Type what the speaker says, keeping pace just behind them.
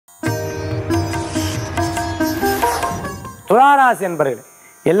துளாராசி என்பர்கள்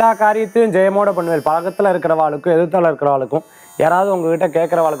எல்லா காரியத்தையும் ஜெயமோட பண்ணுவேன். பழக்கத்தில் இருக்கிறவாளுக்கும் எதிர்த்தால இருக்கிறவாளுக்கும் யாராவது உங்ககிட்ட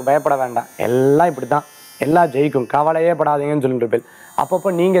கேட்குறவாளுக்கு பயப்பட வேண்டாம். எல்லாம் இப்படி தான், எல்லாம் ஜெயிக்கும், கவலையே படாதீங்கன்னு சொல்லிட்டு இருப்பேன்.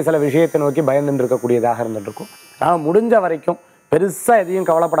 அப்பப்போ நீங்கள் சில விஷயத்தை நோக்கி பயந்துட்டு இருக்கக்கூடியதாக இருந்துகிட்ருக்கும். ஆனால் முடிஞ்ச வரைக்கும் பெருசாக எதையும்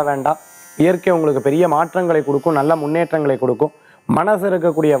கவலைப்பட வேண்டாம். இயற்கை உங்களுக்கு பெரிய மாற்றங்களை கொடுக்கும், நல்ல முன்னேற்றங்களை கொடுக்கும். மனசு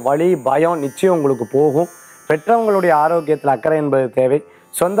இருக்கக்கூடிய வலி பயம் நிச்சயம் உங்களுக்கு போகும். பெற்றவங்களுடைய ஆரோக்கியத்தில் அக்கறை என்பது தேவை.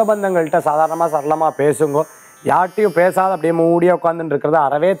 சொந்த பந்தங்கள்கிட்ட சாதாரணமாக சரளமாக பேசுங்க. யார்ட்டையும் பேசாத அப்படியே மூடியாக உட்காந்துட்டு இருக்கிறத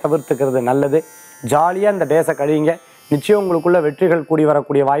அறவே தவிர்த்துக்கிறது நல்லது. ஜாலியாக இந்த டேஸை கழிங்க. நிச்சயம் உங்களுக்குள்ள வெற்றிகள் கூடி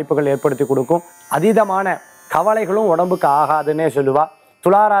வரக்கூடிய வாய்ப்புகள் ஏற்படுத்தி கொடுக்கும். அதீதமான கவலைகளும் உடம்புக்கு ஆகாதுன்னே சொல்லுவா.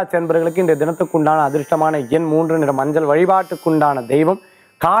 துளாராசி என்பவர்களுக்கு இந்த தினத்துக்குண்டான அதிர்ஷ்டமான எண் 3 நிற மஞ்சள். வழிபாட்டுக்குண்டான தெய்வம்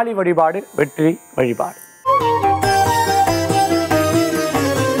காளி வழிபாடு வெற்றி வழிபாடு.